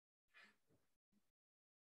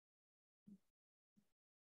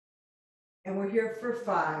 And we're here for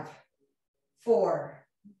 5, 4,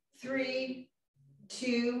 3,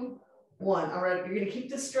 2, 1. All right, you're going to keep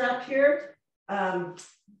the strap here. Arm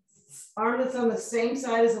that's on the same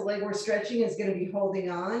side as the leg we're stretching is going to be holding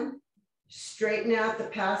on. Straighten out the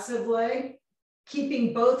passive leg.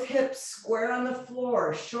 Keeping both hips square on the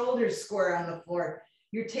floor, shoulders square on the floor.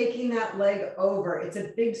 You're taking that leg over. It's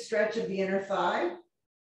a big stretch of the inner thigh.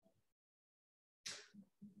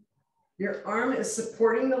 Your arm is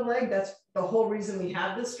supporting the leg. That's the whole reason we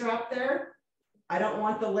have the strap there. I don't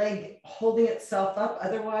want the leg holding itself up.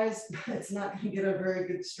 Otherwise, it's not going to get a very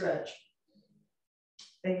good stretch.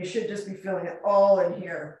 And you should just be feeling it all in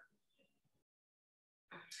here.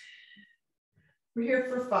 We're here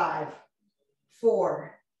for 5,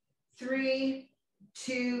 4, 3,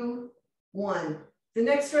 2, 1. The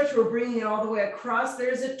next stretch, we're bringing it all the way across.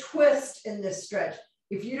 There's a twist in this stretch.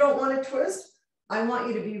 If you don't want to twist, I want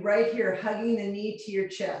you to be right here, hugging the knee to your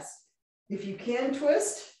chest. If you can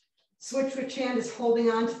twist, switch which hand is holding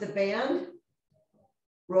on to the band.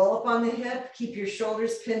 Roll up on the hip, keep your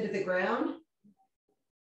shoulders pinned to the ground.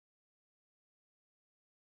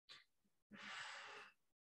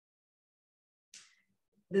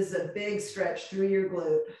 This is a big stretch through your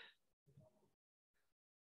glute.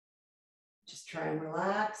 Just try and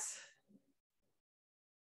relax.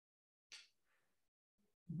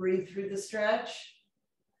 Breathe through the stretch.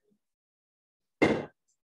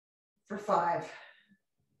 For 5,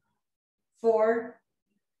 4,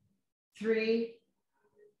 3,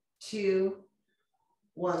 2,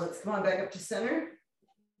 1. Let's come on back up to center.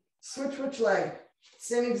 Switch which leg.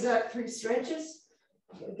 Same exact 3 stretches.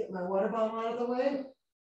 I'm gonna get my water bottle out of the way.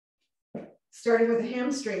 Starting with a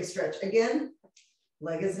hamstring stretch. Again,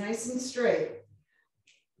 leg is nice and straight.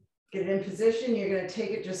 Get it in position. You're going to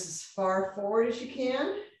take it just as far forward as you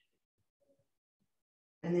can.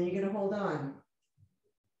 And then you're going to hold on.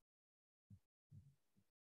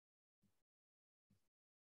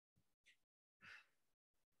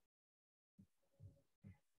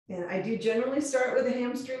 And I do generally start with a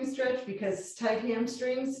hamstring stretch because tight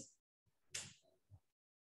hamstrings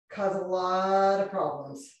cause a lot of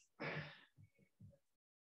problems.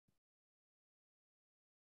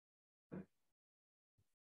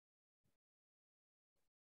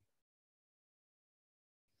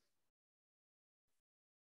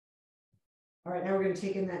 All right, now we're going to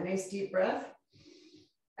take in that nice deep breath.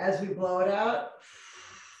 As we blow it out,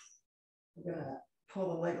 we're going to pull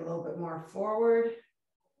the leg a little bit more forward.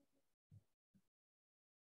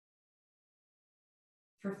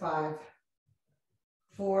 For 5,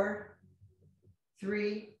 4,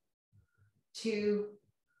 3, 2,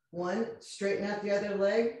 1. Straighten out the other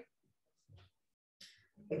leg.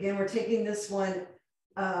 Again, we're taking this one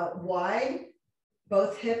wide.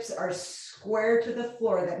 Both hips are square to the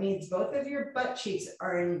floor. That means both of your butt cheeks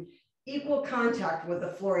are in equal contact with the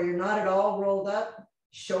floor. You're not at all rolled up.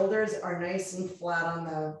 Shoulders are nice and flat on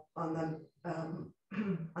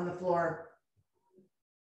the floor.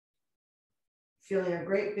 Feeling a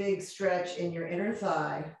great big stretch in your inner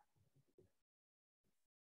thigh.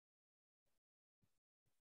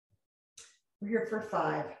 We're here for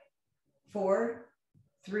 5, 4,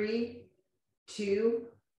 3, 2,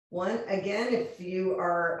 1. Again, if you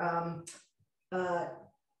are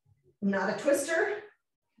not a twister,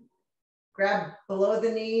 grab below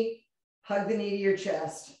the knee, hug the knee to your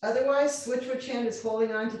chest. Otherwise, switch which hand is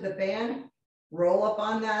holding on to the band, roll up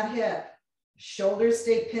on that hip. Shoulders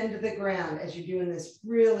stay pinned to the ground as you're doing this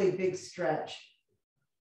really big stretch.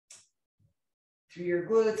 Through your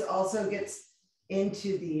glutes, also gets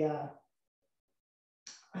into the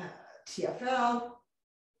TFL.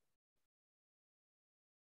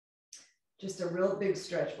 Just a real big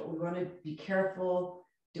stretch, but we want to be careful,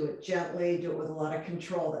 do it gently, do it with a lot of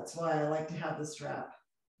control. That's why I like to have the strap.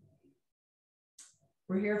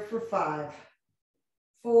 We're here for 5,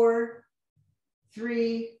 4,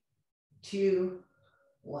 3, 2,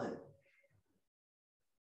 1.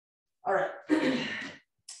 All right.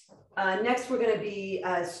 Next, we're going to be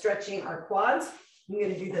stretching our quads. I'm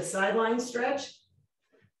going to do the sideline stretch.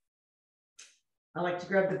 I like to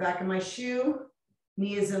grab the back of my shoe.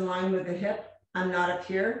 Knee is in line with the hip. I'm not up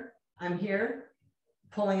here. I'm here.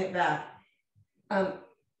 pulling it back.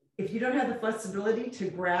 If you don't have the flexibility to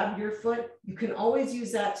grab your foot, you can always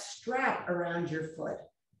use that strap around your foot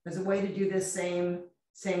as a way to do this same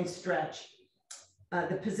stretch.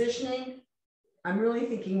 The positioning, I'm really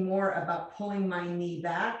thinking more about pulling my knee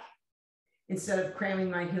back instead of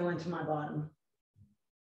cramming my heel into my bottom.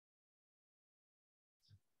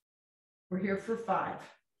 We're here for 5,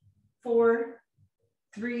 4,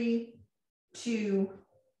 3, 2,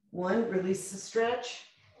 1. Release the stretch.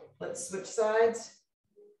 Let's switch sides.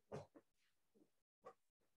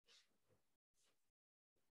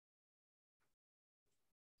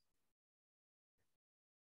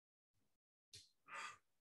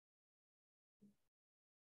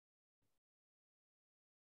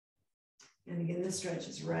 And again, this stretch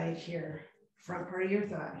is right here, front part of your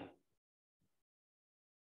thigh.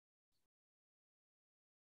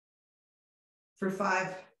 For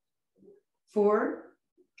 5, 4,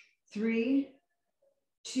 3,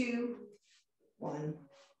 2, 1.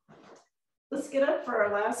 Let's get up for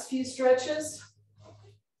our last few stretches.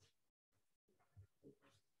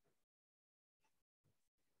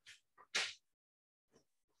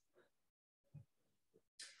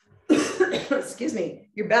 Excuse me.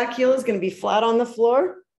 Your back heel is going to be flat on the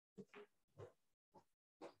floor.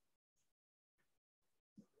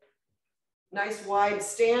 Nice wide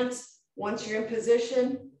stance. Once you're in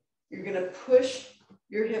position, you're going to push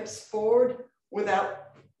your hips forward without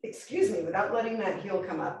letting that heel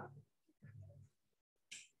come up.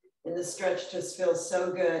 And the stretch just feels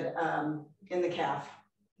so good in the calf.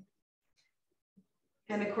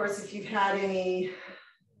 And of course, if you've had any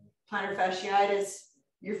plantar fasciitis,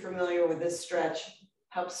 you're familiar with this stretch.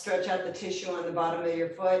 Helps stretch out the tissue on the bottom of your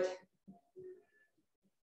foot.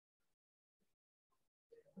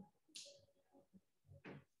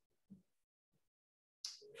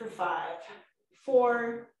 For 5,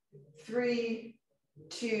 4, 3,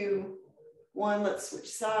 2, 1. Let's switch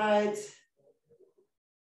sides.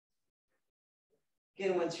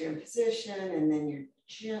 Again, once you're in position, and then you're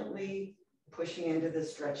gently pushing into the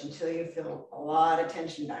stretch until you feel a lot of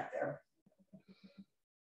tension back there.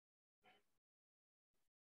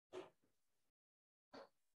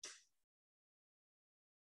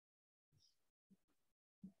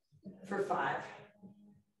 For 5,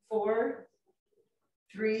 4,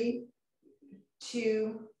 3,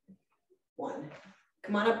 2, 1.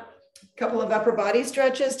 Come on up. A couple of upper body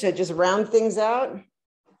stretches to just round things out.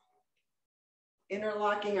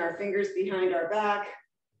 Interlocking our fingers behind our back,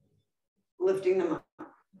 lifting them up.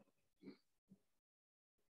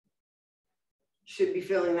 Should be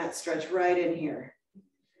feeling that stretch right in here.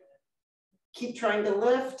 Keep trying to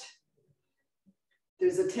lift.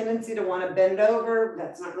 There's a tendency to want to bend over.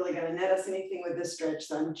 That's not really going to net us anything with this stretch.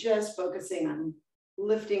 So I'm just focusing on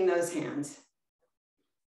lifting those hands.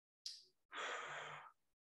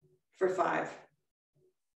 For 5,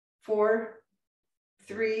 4,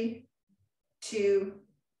 3, 2,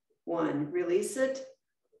 1. Release it.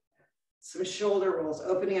 Some shoulder rolls,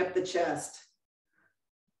 opening up the chest.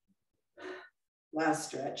 Last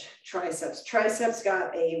stretch, triceps. Triceps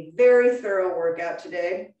got a very thorough workout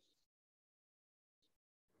today.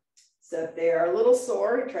 So if they are a little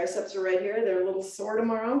sore, triceps are right here, they're a little sore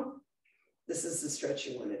tomorrow, this is the stretch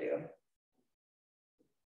you want to do.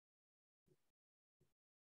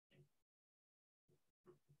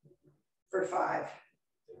 For 5,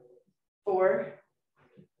 4,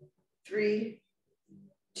 3,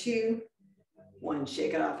 2, 1.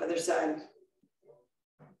 Shake it off, other side.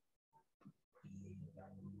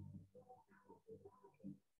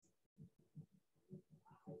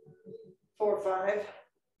 Four, 5,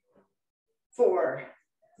 4,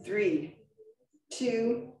 3,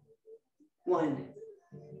 2, 1.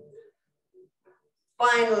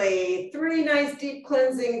 Finally, 3 nice deep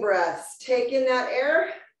cleansing breaths. Take in that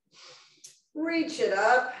air, reach it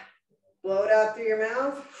up, blow it out through your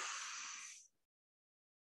mouth.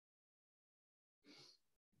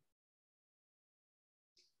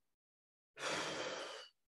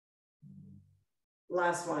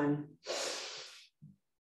 Last one.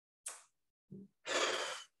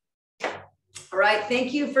 All right,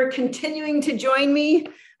 thank you for continuing to join me.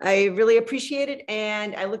 I really appreciate it,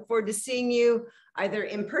 and I look forward to seeing you either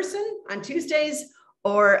in person on Tuesdays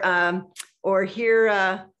or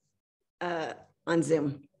here on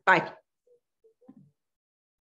Zoom. Bye.